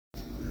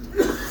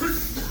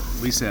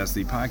Lisa, as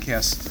the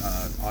podcast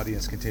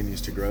audience continues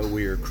to grow,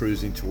 we are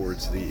cruising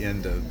towards the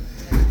end of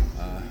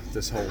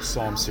this whole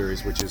Psalm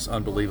series, which is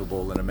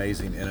unbelievable and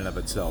amazing in and of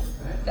itself.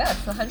 Yeah,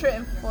 it's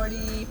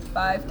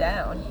 145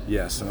 down.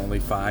 Yes, and only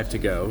 5 to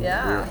go.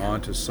 Yeah. We're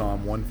on to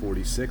Psalm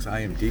 146. I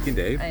am Deacon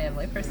Dave. I am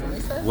Layperson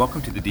Lisa.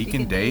 Welcome to the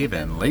Deacon Dave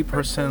and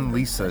Layperson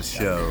Lisa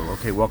show.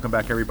 Okay, welcome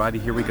back, everybody.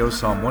 Here we go,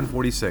 Psalm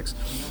 146.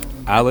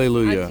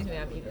 Alleluia. Excuse me,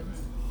 I'm even.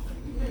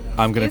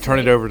 I'm going to turn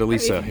it over to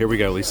Lisa. Here we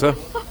go, Lisa.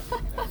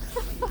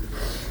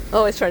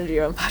 Always trying to do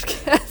your own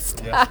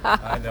podcast. Yes,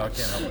 I know, I can't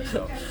help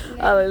myself.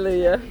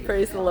 Hallelujah.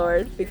 Praise the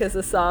Lord, because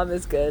the psalm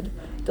is good,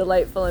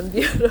 delightful and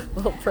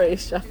beautiful.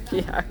 Praise shall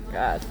be our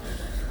God.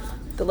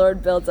 The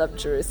Lord builds up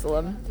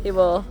Jerusalem. He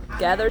will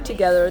gather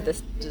together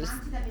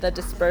the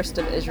dispersed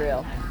of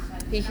Israel.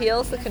 He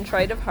heals the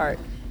contrite of heart,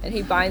 and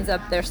he binds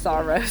up their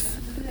sorrows.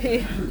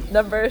 He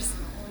numbers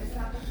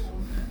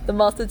the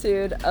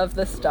multitude of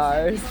the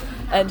stars,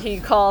 and he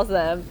calls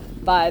them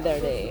by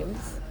their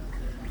names.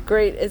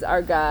 Great is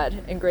our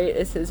God, and great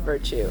is his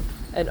virtue,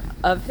 and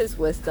of his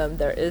wisdom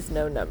there is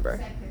no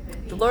number.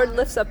 The Lord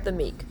lifts up the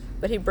meek,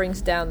 but he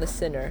brings down the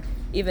sinner,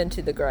 even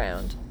to the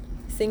ground.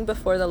 Sing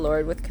before the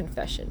Lord with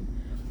confession.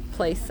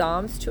 Play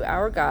psalms to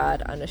our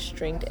God on a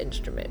stringed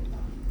instrument.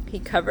 He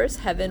covers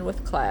heaven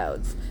with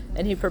clouds,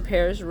 and he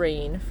prepares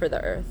rain for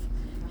the earth.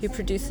 He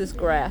produces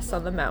grass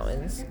on the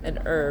mountains and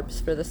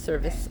herbs for the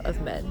service of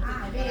men.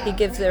 He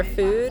gives their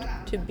food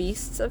to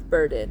beasts of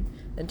burden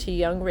and to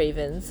young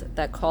ravens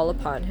that call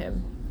upon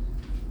him.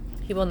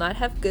 He will not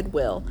have good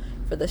will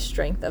for the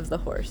strength of the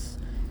horse,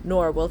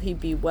 nor will he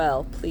be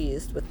well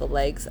pleased with the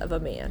legs of a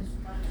man.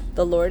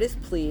 The Lord is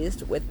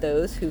pleased with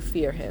those who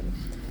fear him,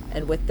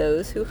 and with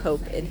those who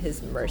hope in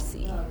his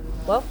mercy.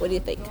 Well, what do you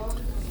think?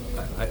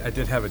 I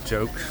did have a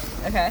joke.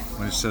 Okay.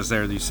 When it says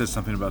there, you said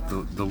something about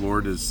the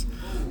Lord is,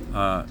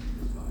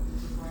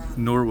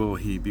 nor will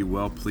he be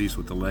well pleased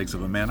with the legs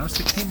of a man. I was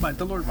thinking,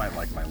 the Lord might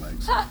like my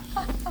legs.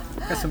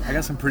 I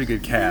got some pretty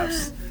good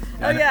calves.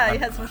 Oh yeah, you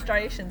had some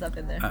striations up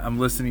in there. I'm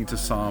listening to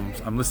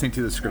Psalms. I'm listening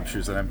to the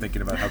scriptures, and I'm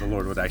thinking about how the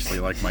Lord would actually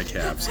like my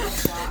calves.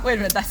 Wait a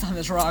minute, that psalm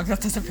is wrong.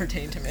 That doesn't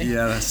pertain to me.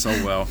 Yeah, that's so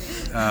well.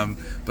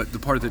 But the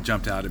part that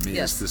jumped out at me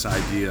is this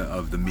idea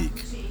of the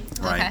meek,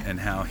 right? Okay. And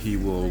how he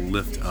will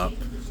lift up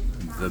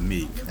the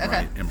meek,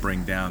 right? And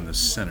bring down the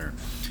sinner.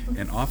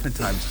 And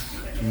oftentimes,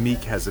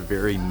 meek has a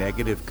very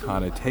negative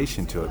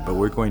connotation to it, but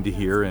we're going to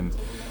hear, and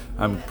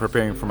I'm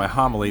preparing for my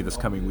homily this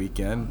coming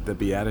weekend, the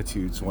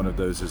Beatitudes. One of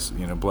those is,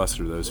 blessed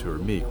are those who are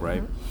meek,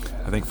 right?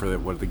 I think for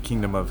the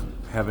kingdom of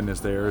heaven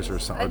is theirs, or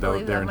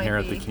they're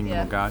inherit the kingdom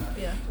of God.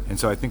 Yeah. And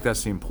so I think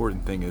that's the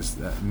important thing, is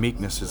that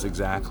meekness is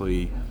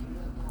exactly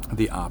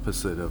the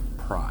opposite of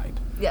pride.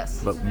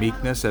 Yes. But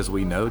meekness, as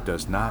we know,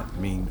 does not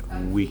mean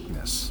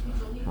weakness,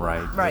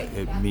 right? Right.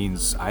 It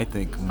means, I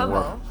think, more...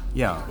 Humble.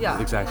 Yeah,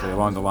 exactly,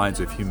 along the lines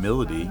of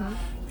humility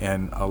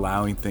and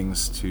allowing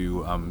things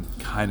to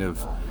kind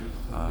of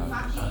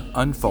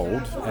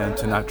unfold, and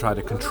to not try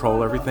to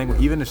control everything,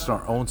 even in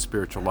our own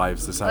spiritual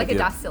lives. This like idea, a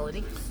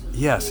docility.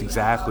 Yes,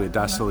 exactly, a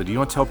docility. Do you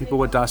want to tell people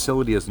what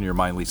docility is in your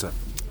mind, Lisa?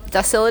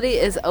 Docility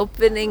is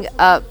opening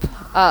up,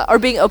 or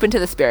being open to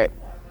the Spirit.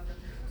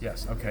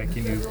 Yes. Okay.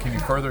 Can you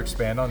further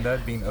expand on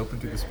that? Being open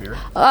to the Spirit.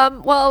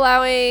 Well,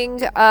 allowing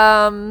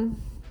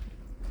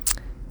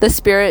the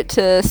Spirit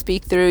to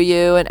speak through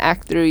you and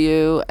act through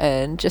you,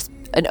 and just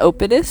an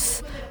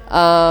openness.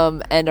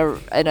 And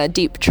a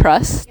deep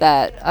trust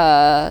that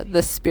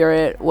the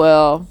Spirit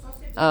will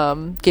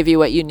give you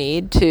what you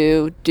need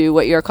to do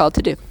what you're called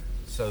to do.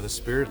 So the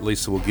Spirit,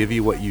 Lisa, will give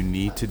you what you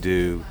need to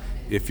do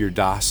if you're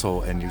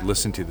docile and you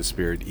listen to the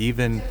Spirit,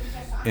 even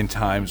in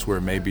times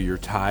where maybe you're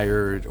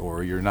tired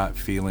or you're not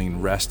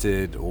feeling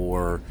rested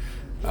or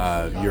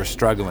you're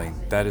struggling.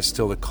 That is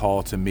still the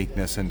call to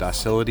meekness and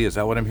docility. Is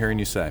that what I'm hearing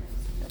you say?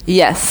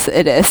 Yes,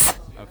 it is.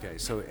 Okay,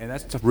 so, and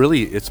that's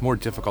really, it's more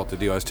difficult to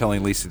do. I was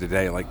telling Lisa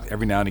today, like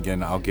every now and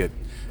again I'll get,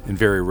 and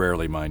very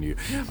rarely, mind you,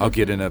 I'll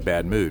get in a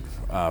bad mood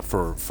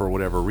for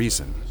whatever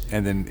reason.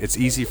 And then it's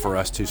easy for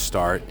us to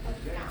start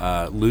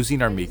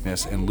losing our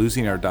meekness and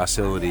losing our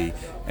docility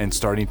and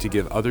starting to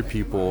give other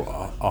people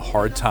a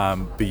hard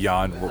time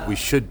beyond what we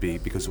should be,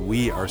 because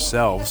we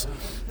ourselves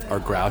are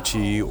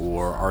grouchy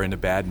or are in a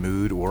bad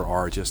mood or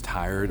are just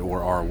tired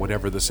or are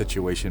whatever the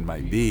situation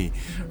might be,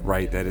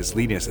 right, that is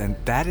leading us. And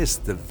that is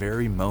the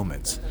very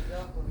moments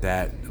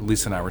that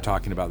Lisa and I were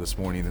talking about this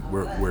morning,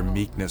 where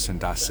meekness and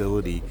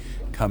docility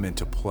come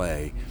into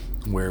play,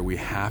 where we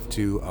have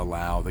to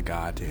allow the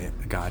God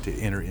to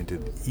enter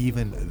into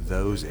even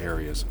those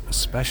areas,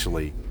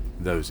 especially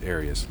those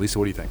areas. Lisa,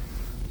 what do you think?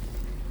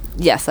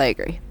 Yes, I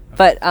agree.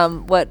 But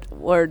what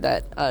word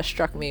that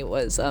struck me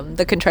was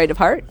the contrite of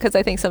heart, because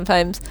I think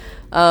sometimes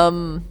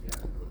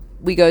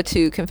we go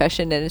to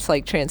confession and it's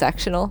like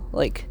transactional,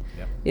 like,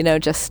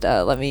 just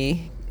let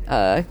me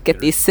get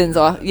these sins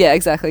off. Yeah,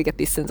 exactly. Get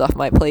these sins off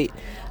my plate.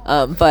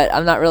 But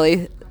I'm not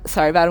really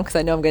sorry about them because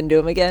I know I'm going to do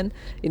them again,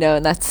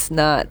 and that's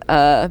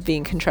not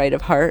being contrite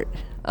of heart.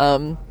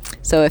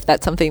 So if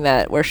that's something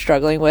that we're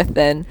struggling with,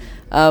 then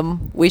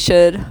we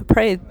should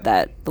pray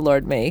that the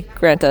Lord may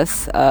grant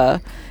us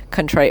a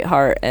contrite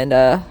heart and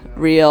a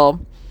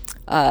real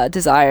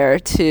desire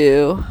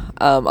to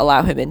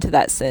allow him into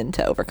that sin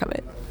to overcome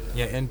it.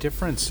 Yeah,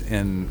 indifference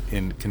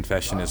in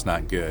confession is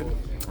not good,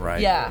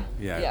 right? Yeah.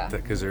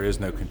 Because there is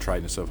no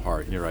contriteness of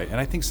heart. You're right, and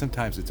I think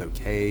sometimes it's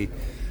okay.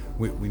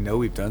 We know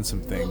we've done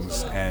some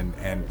things,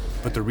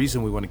 but the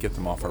reason we want to get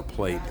them off our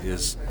plate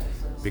is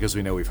because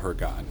we know we've hurt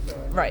God,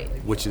 right?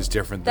 Which is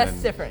different.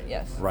 That's different,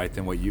 yes. Right,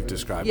 than what you've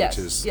described, yes,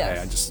 which is, yes.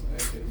 hey, I just.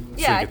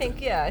 I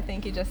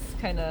think you just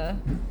kind of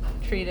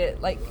treat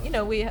it like,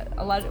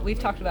 we've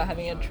talked about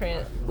having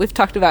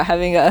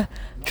a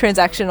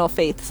transactional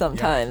faith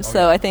sometimes.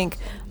 So I think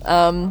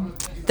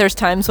there's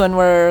times when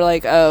we're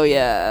like, oh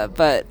yeah,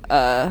 but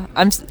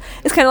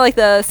it's kind of like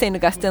the St.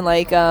 Augustine,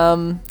 like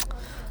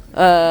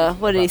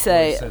what did he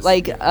say?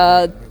 Like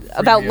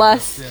about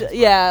lust,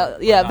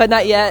 but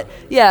not yet.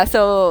 Yeah,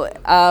 so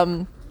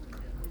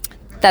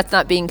that's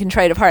not being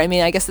contrite of heart. I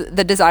mean, I guess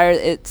the desire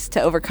it's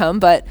to overcome,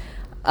 but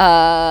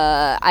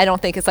I don't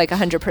think it's like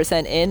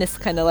 100% in. It's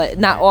kind of like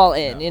not all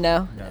in,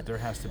 No, there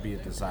has to be a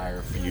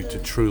desire for you to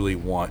truly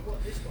want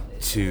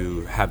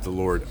to have the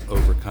Lord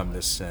overcome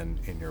this sin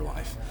in your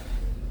life,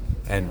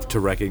 and to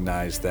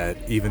recognize that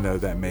even though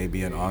that may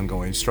be an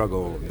ongoing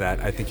struggle, that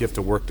I think you have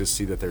to work to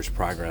see that there's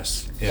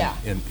progress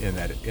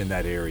in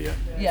that area,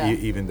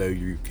 even though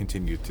you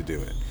continue to do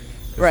it.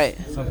 Right.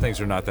 Some things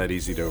are not that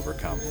easy to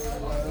overcome.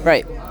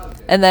 Right.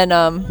 And then she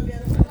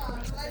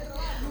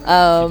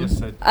just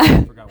said,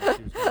 I forgot what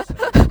she was going to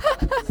say.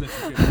 Since you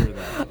couldn't hear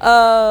that.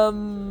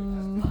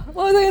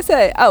 What was I going to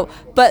say? Oh,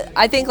 but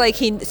I think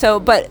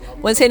but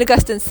when St.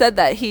 Augustine said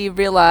that, he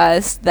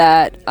realized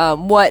that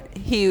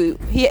he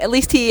at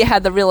least he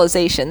had the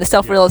realization, the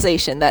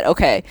self-realization that,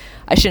 okay,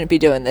 I shouldn't be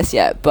doing this,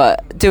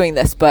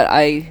 but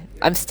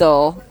I'm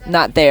still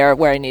not there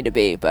where I need to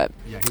be, but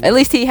at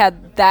least he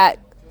had that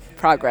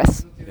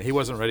progress. He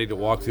wasn't ready to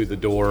walk through the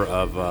door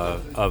of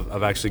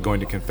actually going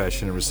to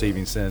confession and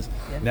receiving sins.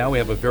 Yeah. Now we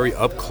have a very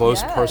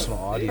up-close personal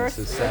audience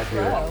that sat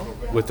here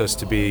with us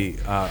to be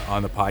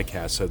on the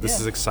podcast. So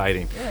this is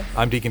exciting. Yeah.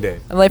 I'm Deacon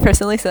Dave. I'm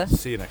layperson Lisa.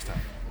 See you next time.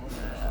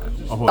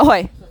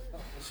 Ahoy.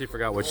 She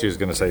forgot what she was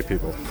going to say,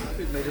 people.